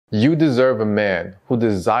You deserve a man who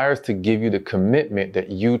desires to give you the commitment that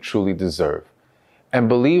you truly deserve. And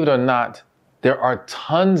believe it or not, there are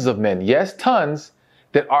tons of men, yes, tons,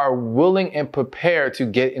 that are willing and prepared to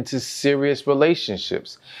get into serious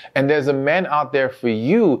relationships. And there's a man out there for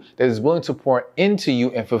you that is willing to pour into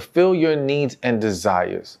you and fulfill your needs and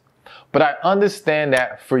desires. But I understand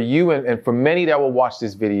that for you and for many that will watch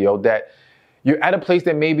this video, that you're at a place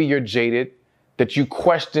that maybe you're jaded, that you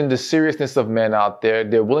question the seriousness of men out there,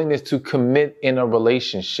 their willingness to commit in a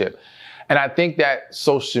relationship. And I think that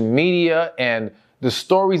social media and the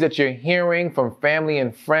stories that you're hearing from family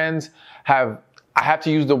and friends have, I have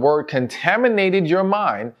to use the word, contaminated your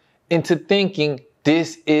mind into thinking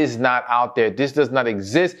this is not out there, this does not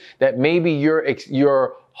exist, that maybe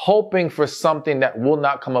you're hoping for something that will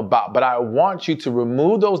not come about. But I want you to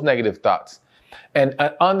remove those negative thoughts and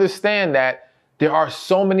understand that there are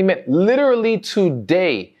so many men. Literally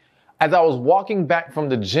today, as I was walking back from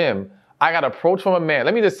the gym, I got approached from a man.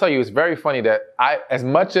 Let me just tell you, it's very funny that as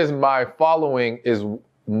much as my following is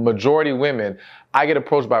majority women, I get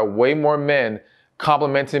approached by way more men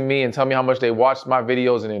complimenting me and telling me how much they watch my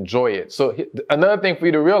videos and enjoy it. So another thing for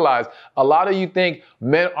you to realize, a lot of you think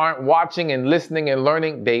men aren't watching and listening and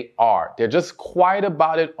learning. They are. They're just quiet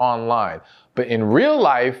about it online. But in real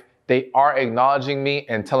life, they are acknowledging me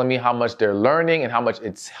and telling me how much they're learning and how much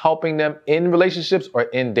it's helping them in relationships or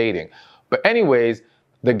in dating. But anyways,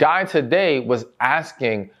 the guy today was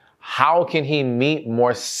asking, how can he meet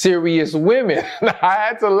more serious women? I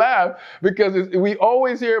had to laugh because we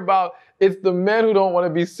always hear about it's the men who don't want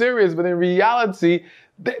to be serious, but in reality,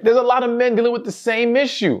 there's a lot of men dealing with the same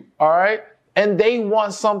issue, all right? And they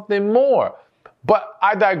want something more. But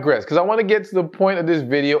I digress because I want to get to the point of this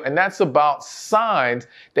video, and that's about signs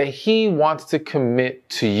that he wants to commit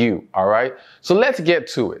to you, all right? So let's get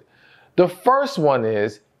to it. The first one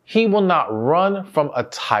is he will not run from a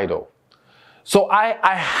title. So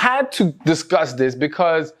I had to discuss this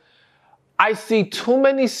because I see too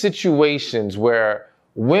many situations where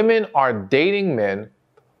women are dating men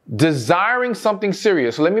desiring something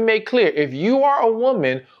serious. So let me make clear, if you are a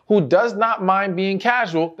woman who does not mind being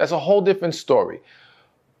casual, that's a whole different story.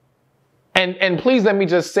 And please let me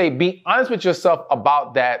just say, be honest with yourself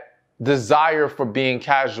about that desire for being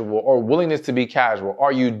casual or willingness to be casual.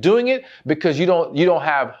 Are you doing it because you don't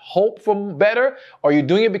have hope for better? Are you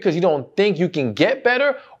doing it because you don't think you can get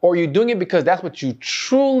better? Or are you doing it because that's what you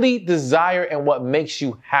truly desire and what makes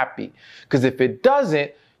you happy? Because if it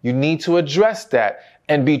doesn't, you need to address that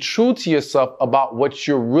and be true to yourself about what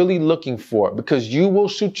you're really looking for, because you will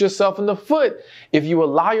shoot yourself in the foot if you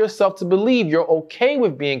allow yourself to believe you're okay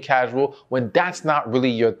with being casual when that's not really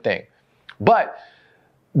your thing. But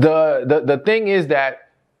the thing is that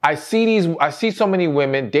I see so many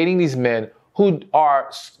women dating these men who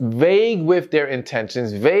are vague with their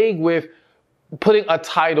intentions, vague with putting a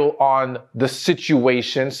title on the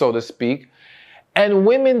situation, so to speak, and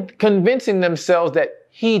women convincing themselves that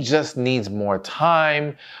he just needs more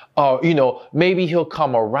time, maybe he'll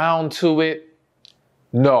come around to it.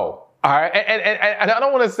 No. All right. And I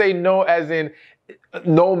don't want to say no as in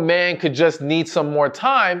no man could just need some more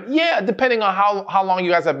time. Yeah, depending on how long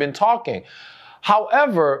you guys have been talking.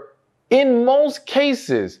 However, in most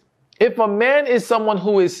cases, if a man is someone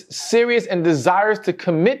who is serious and desires to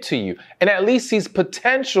commit to you, and at least sees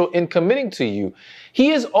potential in committing to you,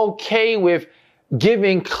 he is okay with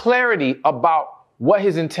giving clarity about what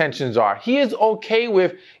his intentions are. He is okay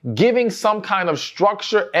with giving some kind of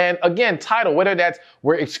structure and, again, title, whether that's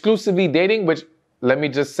we're exclusively dating, which let me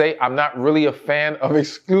just say, I'm not really a fan of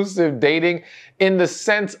exclusive dating in the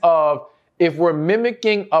sense of if we're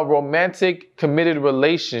mimicking a romantic committed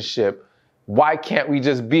relationship, why can't we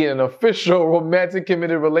just be in an official romantic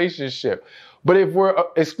committed relationship? But if we're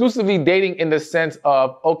exclusively dating in the sense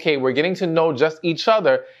of, okay, we're getting to know just each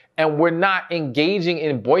other and we're not engaging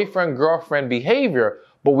in boyfriend-girlfriend behavior,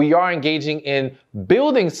 but we are engaging in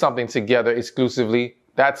building something together exclusively,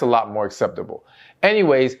 that's a lot more acceptable.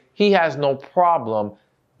 Anyways, he has no problem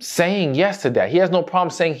saying yes to that. He has no problem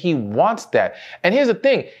saying he wants that. And here's the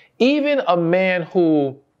thing, even a man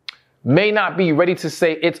who may not be ready to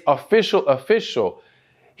say it's official,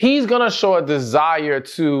 he's gonna show a desire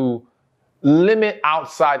to limit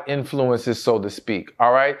outside influences, so to speak,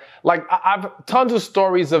 all right? Like, I've tons of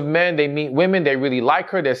stories of men, they meet women, they really like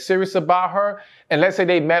her, they're serious about her, and let's say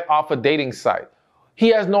they met off a dating site. He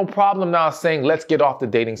has no problem now saying, let's get off the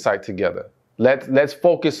dating site together. Let's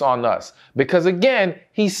focus on us. Because again,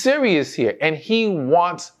 he's serious here, and he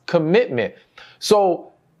wants commitment.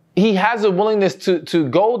 So he has a willingness to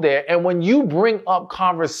go there, and when you bring up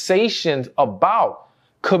conversations about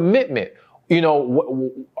commitment,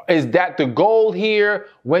 Is that the goal here?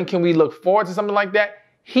 When can we look forward to something like that?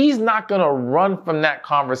 He's not going to run from that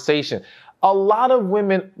conversation. A lot of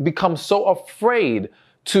women become so afraid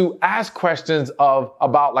to ask questions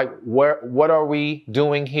about like, what are we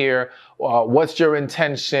doing here? What's your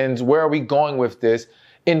intentions? Where are we going with this?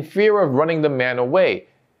 In fear of running the man away.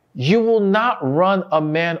 You will not run a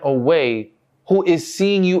man away who is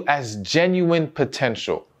seeing you as genuine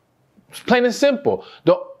potential. It's plain and simple.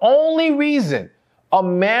 The only reason a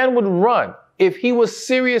man would run if he was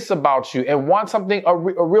serious about you and want something, a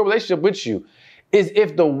real relationship with you, is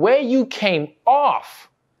if the way you came off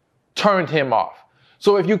turned him off.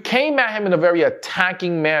 So if you came at him in a very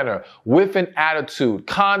attacking manner, with an attitude,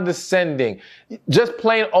 condescending, just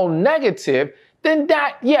plain old negative, then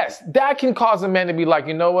that can cause a man to be like,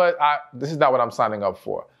 you know what, this is not what I'm signing up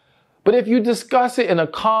for. But if you discuss it in a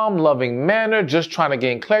calm, loving manner, just trying to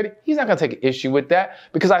gain clarity, he's not going to take an issue with that,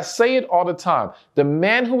 because I say it all the time. The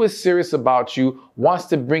man who is serious about you wants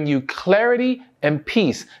to bring you clarity and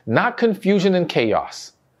peace, not confusion and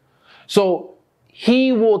chaos. So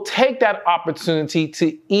he will take that opportunity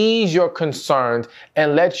to ease your concerns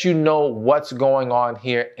and let you know what's going on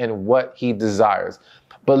here and what he desires.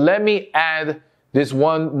 But let me add this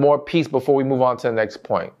one more piece before we move on to the next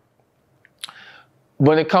point.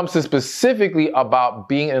 When it comes to specifically about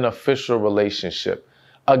being in an official relationship,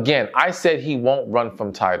 again, I said he won't run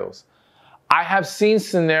from titles. I have seen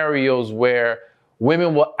scenarios where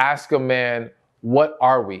women will ask a man, what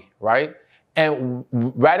are we, right? And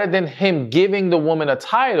rather than him giving the woman a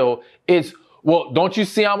title, it's, well, don't you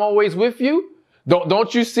see I'm always with you?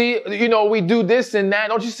 Don't you see, we do this and that.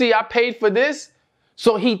 Don't you see I paid for this?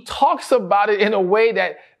 So he talks about it in a way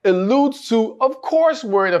that alludes to, of course,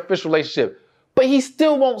 we're in an official relationship. But he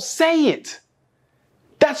still won't say it.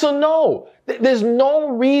 That's a no. There's no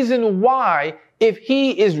reason why, if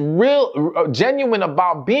he is genuine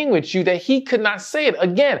about being with you, that he could not say it.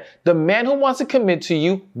 Again, the man who wants to commit to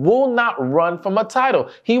you will not run from a title.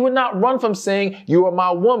 He will not run from saying, you are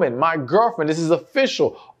my woman, my girlfriend, this is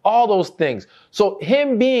official, all those things. So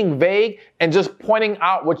him being vague and just pointing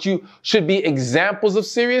out what you should be examples of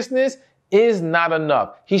seriousness is not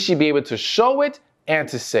enough. He should be able to show it and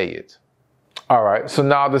to say it. All right, so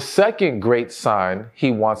now the second great sign he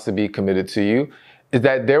wants to be committed to you is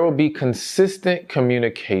that there will be consistent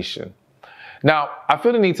communication. Now, I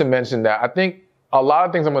feel the need to mention that. I think a lot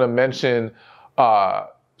of things I'm going to mention,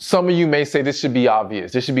 some of you may say this should be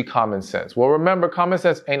obvious. This should be common sense. Well, remember, common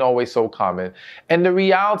sense ain't always so common. And the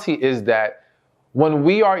reality is that when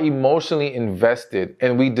we are emotionally invested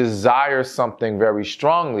and we desire something very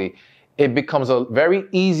strongly, it becomes very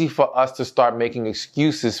easy for us to start making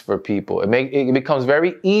excuses for people. It becomes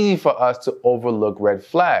very easy for us to overlook red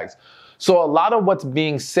flags. So a lot of what's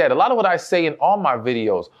being said, a lot of what I say in all my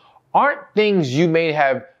videos aren't things you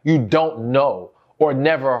don't know or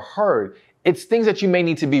never heard. It's things that you may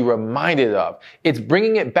need to be reminded of. It's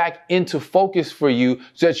bringing it back into focus for you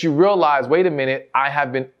so that you realize, wait a minute, I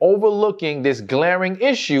have been overlooking this glaring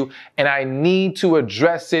issue and I need to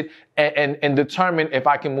address it and determine if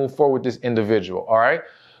I can move forward with this individual, all right?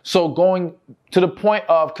 So going to the point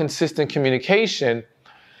of consistent communication,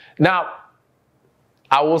 now,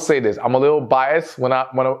 I will say this, I'm a little biased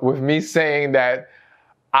with me saying that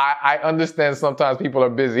I understand sometimes people are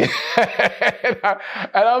busy. and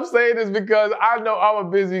I'm saying this because I know I'm a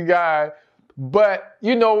busy guy, but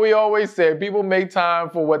we always say people make time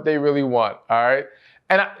for what they really want, all right?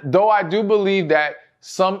 And though I do believe that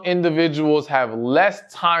some individuals have less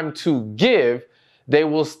time to give, they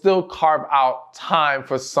will still carve out time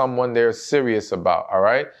for someone they're serious about, all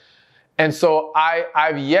right? And so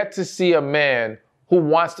I've yet to see a man who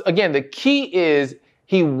wants to, again, the key is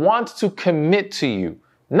he wants to commit to you.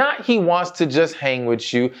 Not he wants to just hang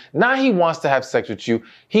with you. Not he wants to have sex with you.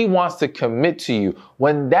 He wants to commit to you.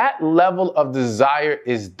 When that level of desire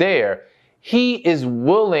is there, he is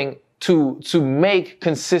willing to make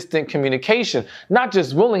consistent communication. Not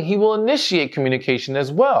just willing, he will initiate communication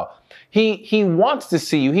as well. He wants to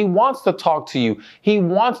see you. He wants to talk to you. He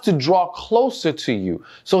wants to draw closer to you.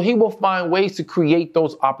 So he will find ways to create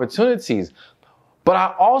those opportunities. But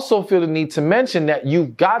I also feel the need to mention that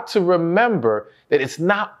you've got to remember that it's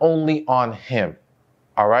not only on him,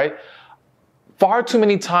 all right? Far too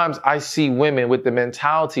many times I see women with the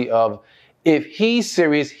mentality of, if he's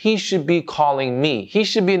serious, he should be calling me. He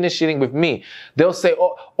should be initiating with me. They'll say,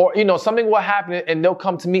 or something will happen and they'll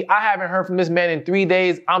come to me. I haven't heard from this man in 3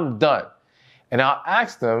 days. I'm done. And I'll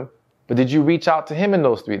ask them, but did you reach out to him in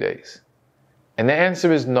those 3 days? And the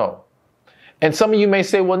answer is no. And some of you may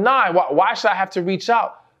say, well, nah, why should I have to reach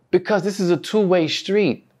out? Because this is a two-way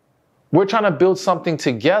street. We're trying to build something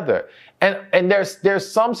together. And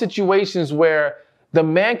there's some situations where the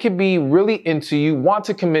man can be really into you, want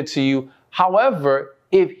to commit to you. However,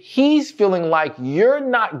 if he's feeling like you're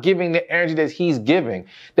not giving the energy that he's giving,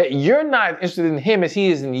 that you're not interested in him as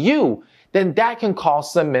he is in you, then that can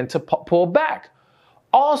cause some men to pull back.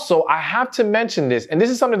 Also, I have to mention this, and this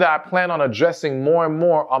is something that I plan on addressing more and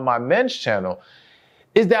more on my men's channel,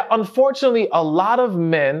 is that unfortunately a lot of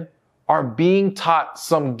men are being taught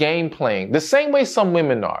some game playing, the same way some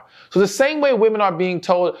women are. So the same way women are being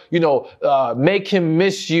told, make him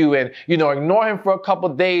miss you and, ignore him for a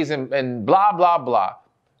couple of days and blah, blah, blah.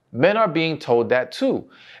 Men are being told that too.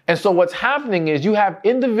 And so what's happening is you have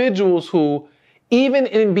individuals who, even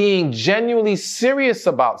in being genuinely serious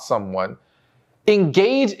about someone,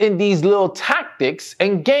 engage in these little tactics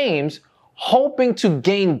and games, hoping to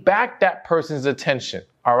gain back that person's attention.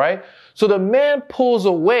 All right. So the man pulls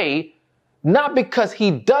away, not because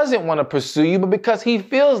he doesn't want to pursue you, but because he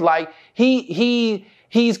feels like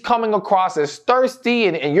he's coming across as thirsty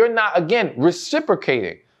and you're not, again,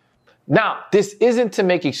 reciprocating. Now, this isn't to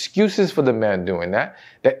make excuses for the man doing that.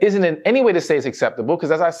 That isn't in any way to say it's acceptable,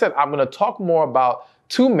 because as I said, I'm going to talk more about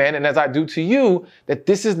to men, and as I do to you, that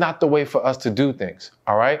this is not the way for us to do things.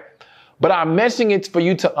 All right. But I'm mentioning it for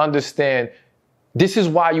you to understand this is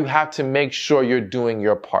why you have to make sure you're doing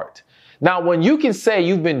your part. Now, when you can say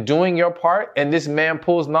you've been doing your part and this man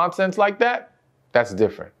pulls nonsense like that, that's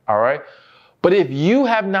different. All right. But if you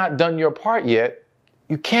have not done your part yet,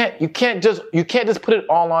 you can't just put it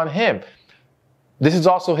all on him. This is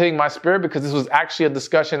also hitting my spirit because this was actually a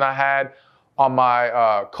discussion I had on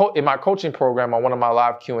my in my coaching program on one of my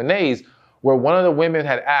live Q&As, where one of the women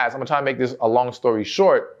had asked, I'm gonna try to make this a long story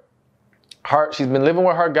short. She's been living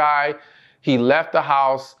with her guy. He left the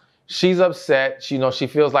house. She's upset. She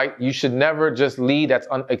feels like you should never just leave. That's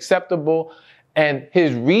unacceptable. And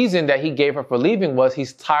his reason that he gave her for leaving was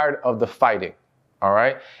he's tired of the fighting. All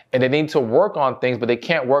right. And they need to work on things, but they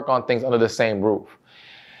can't work on things under the same roof.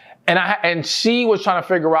 And she was trying to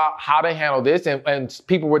figure out how to handle this. And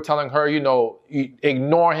people were telling her, you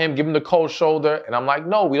ignore him, give him the cold shoulder. And I'm like,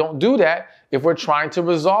 no, we don't do that if we're trying to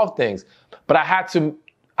resolve things. But I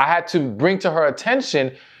had to bring to her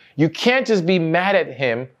attention, you can't just be mad at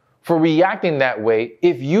him for reacting that way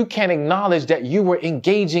if you can't acknowledge that you were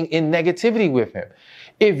engaging in negativity with him.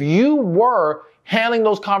 If you were handling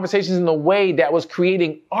those conversations in a way that was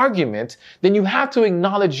creating arguments, then you have to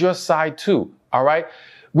acknowledge your side too. All right.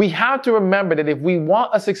 We have to remember that if we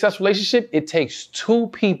want a successful relationship, it takes two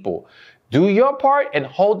people. Do your part and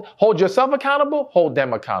hold yourself accountable, hold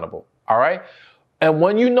them accountable. All right. And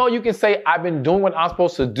when you can say, I've been doing what I'm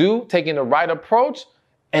supposed to do, taking the right approach,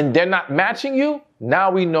 and they're not matching you, now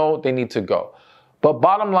we know they need to go. But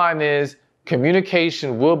bottom line is,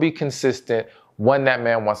 communication will be consistent when that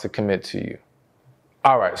man wants to commit to you.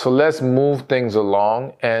 All right, so let's move things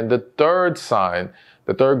along. And the third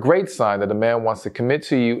great sign that a man wants to commit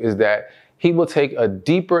to you is that he will take a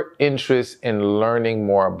deeper interest in learning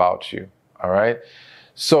more about you. All right.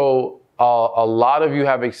 So a lot of you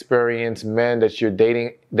have experienced men that you're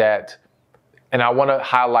dating and I want to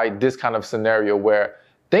highlight this kind of scenario where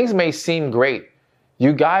things may seem great.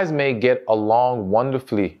 You guys may get along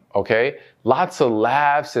wonderfully. Okay. Lots of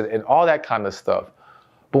laughs and all that kind of stuff.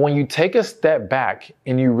 But when you take a step back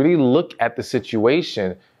and you really look at the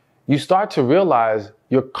situation, you start to realize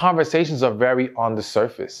your conversations are very on the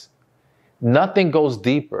surface. Nothing goes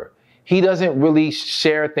deeper. He doesn't really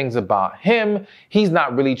share things about him. He's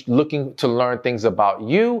not really looking to learn things about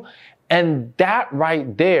you. And that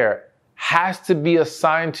right there has to be a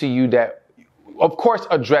sign to you that, of course,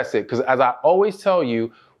 address it. Because as I always tell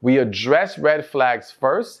you, we address red flags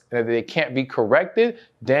first, and if they can't be corrected,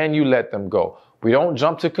 then you let them go. We don't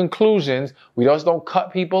jump to conclusions. We just don't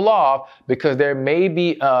cut people off because there may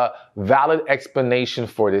be a valid explanation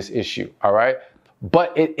for this issue. All right.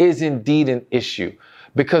 But it is indeed an issue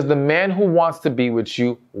because the man who wants to be with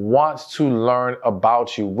you wants to learn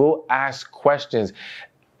about you, will ask questions.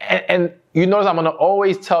 And you notice I'm going to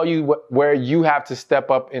always tell you where you have to step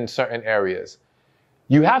up in certain areas.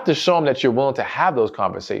 You have to show them that you're willing to have those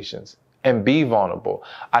conversations and be vulnerable.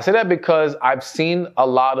 I say that because I've seen a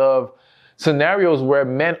lot of scenarios where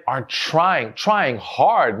men are trying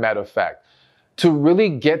hard, matter of fact, to really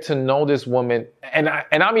get to know this woman. And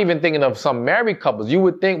I'm even thinking of some married couples. You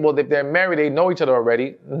would think, well, if they're married, they know each other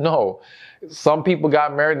already. No. Some people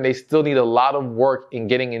got married and they still need a lot of work in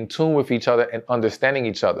getting in tune with each other and understanding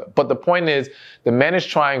each other. But the point is, the man is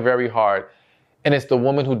trying very hard, and it's the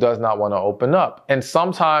woman who does not want to open up. And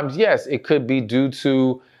sometimes, yes, it could be due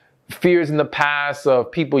to fears in the past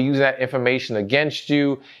of people using that information against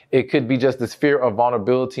you. It could be just this fear of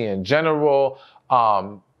vulnerability in general.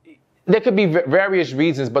 There could be various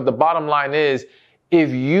reasons, but the bottom line is, if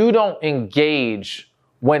you don't engage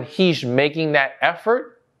when he's making that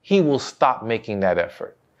effort, he will stop making that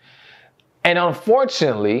effort. And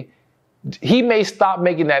unfortunately, he may stop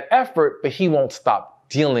making that effort, but he won't stop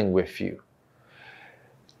dealing with you.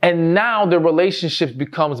 And now the relationship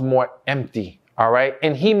becomes more empty, all right?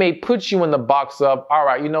 And he may put you in the box of, all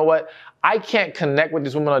right, you know what? I can't connect with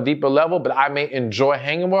this woman on a deeper level, but I may enjoy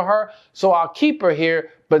hanging with her, so I'll keep her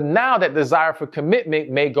here. But now that desire for commitment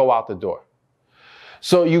may go out the door.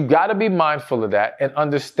 So you got to be mindful of that and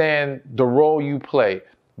understand the role you play.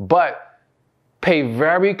 But pay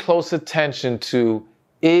very close attention to,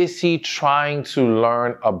 is he trying to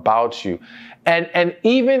learn about you? And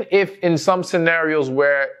even if in some scenarios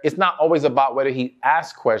where it's not always about whether he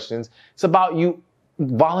asks questions, it's about you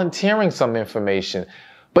volunteering some information.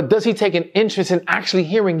 But does he take an interest in actually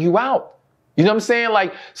hearing you out? You know what I'm saying?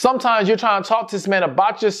 Like, sometimes you're trying to talk to this man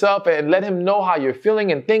about yourself and let him know how you're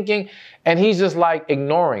feeling and thinking, and he's just like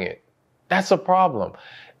ignoring it. That's a problem.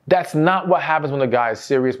 That's not what happens when a guy is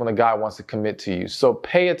serious, when a guy wants to commit to you. So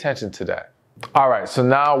pay attention to that. All right, so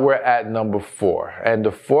now we're at number 4. And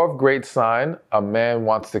the fourth great sign a man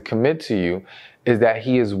wants to commit to you is that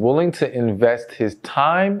he is willing to invest his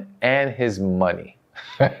time and his money.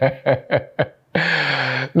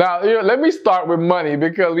 Now, let me start with money,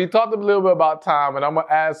 because we talked a little bit about time and I'm going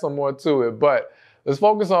to add some more to it. But let's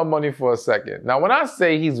focus on money for a second. Now, when I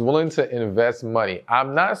say he's willing to invest money,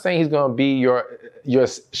 I'm not saying he's going to be your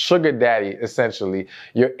sugar daddy, essentially,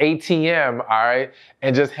 your ATM, all right,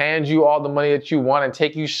 and just hand you all the money that you want and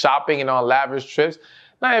take you shopping and on lavish trips.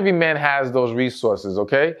 Not every man has those resources,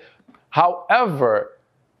 okay? However,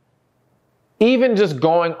 even just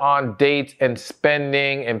going on dates and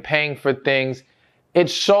spending and paying for things, it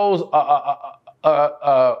shows a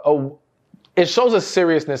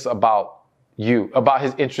seriousness about you, about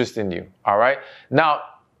his interest in you, all right? Now,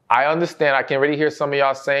 I understand, I can already hear some of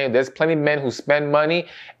y'all saying there's plenty of men who spend money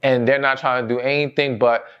and they're not trying to do anything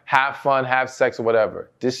but have fun, have sex, or whatever.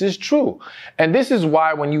 This is true. And this is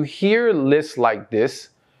why when you hear lists like this,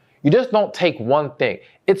 you just don't take one thing.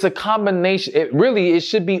 It's a combination. It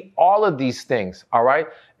should be all of these things, all right?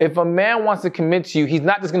 If a man wants to commit to you, he's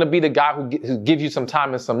not just going to be the guy who gives you some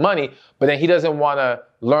time and some money, but then he doesn't want to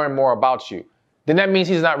learn more about you. Then that means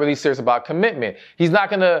he's not really serious about commitment. He's not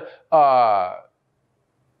going to,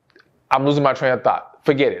 I'm losing my train of thought.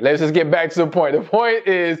 Forget it. Let's just get back to the point. The point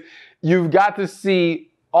is, you've got to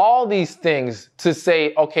see all these things to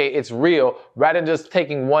say, okay, it's real, rather than just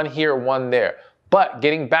taking one here, one there. But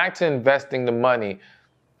getting back to investing the money,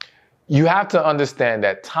 you have to understand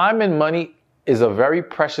that time and money is a very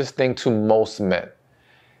precious thing to most men.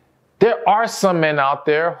 There are some men out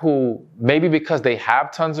there who, maybe because they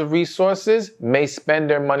have tons of resources, may spend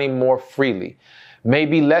their money more freely, may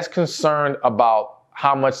be less concerned about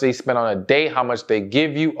how much they spend on a date, how much they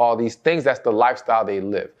give you, all these things. That's the lifestyle they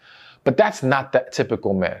live. But that's not that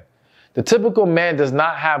typical man. The typical man does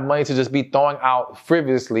not have money to just be throwing out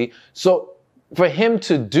frivolously. So for him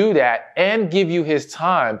to do that and give you his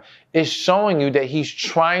time is showing you that he's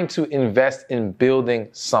trying to invest in building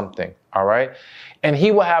something, all right? And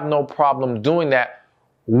he will have no problem doing that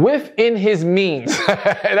within his means.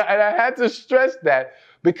 and I had to stress that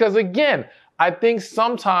because, again, I think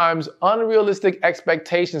sometimes unrealistic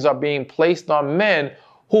expectations are being placed on men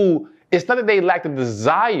who, it's not that they lack the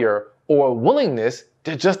desire or willingness,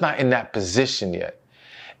 they're just not in that position yet.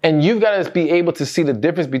 And you've got to be able to see the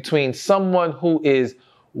difference between someone who is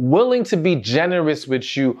willing to be generous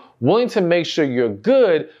with you, willing to make sure you're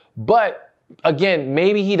good, but again,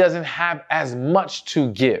 maybe he doesn't have as much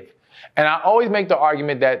to give. And I always make the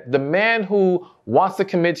argument that the man who wants to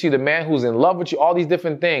commit to you, the man who's in love with you, all these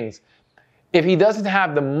different things, if he doesn't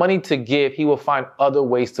have the money to give, he will find other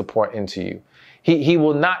ways to pour into you. He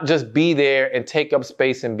will not just be there and take up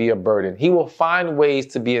space and be a burden. He will find ways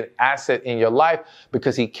to be an asset in your life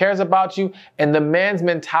because he cares about you. And the man's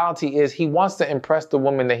mentality is he wants to impress the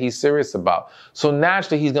woman that he's serious about. So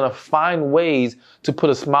naturally, he's going to find ways to put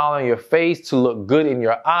a smile on your face, to look good in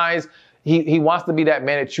your eyes. He wants to be that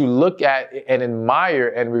man that you look at and admire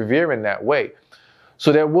and revere in that way.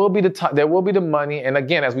 So there will be the money. And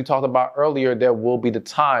again, as we talked about earlier, there will be the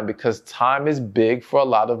time, because time is big for a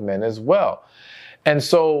lot of men as well. And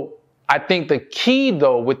so I think the key,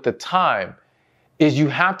 though, with the time is you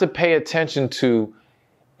have to pay attention to,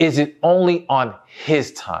 is it only on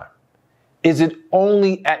his time? Is it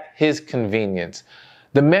only at his convenience?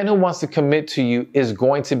 The man who wants to commit to you is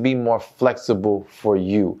going to be more flexible for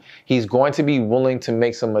you. He's going to be willing to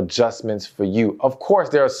make some adjustments for you. Of course,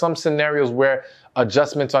 there are some scenarios where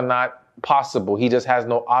adjustments are not possible. He just has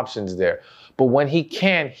no options there. But when he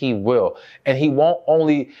can, he will. And he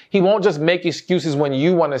won't just make excuses when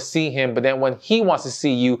you want to see him, but then when he wants to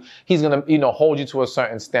see you, he's going to, hold you to a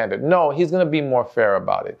certain standard. No, he's going to be more fair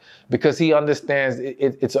about it because he understands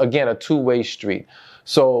it's again, a two-way street.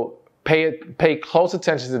 So pay close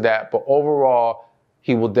attention to that. But overall,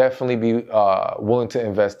 he will definitely be willing to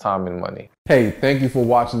invest time and money. Hey, thank you for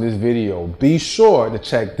watching this video. Be sure to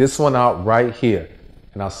check this one out right here.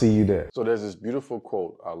 And I'll see you there. So there's this beautiful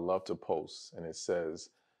quote I love to post, and it says,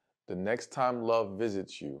 "The next time love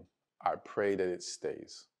visits you, I pray that it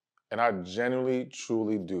stays." And I genuinely,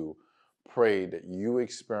 truly do pray that you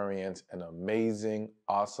experience an amazing,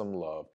 awesome love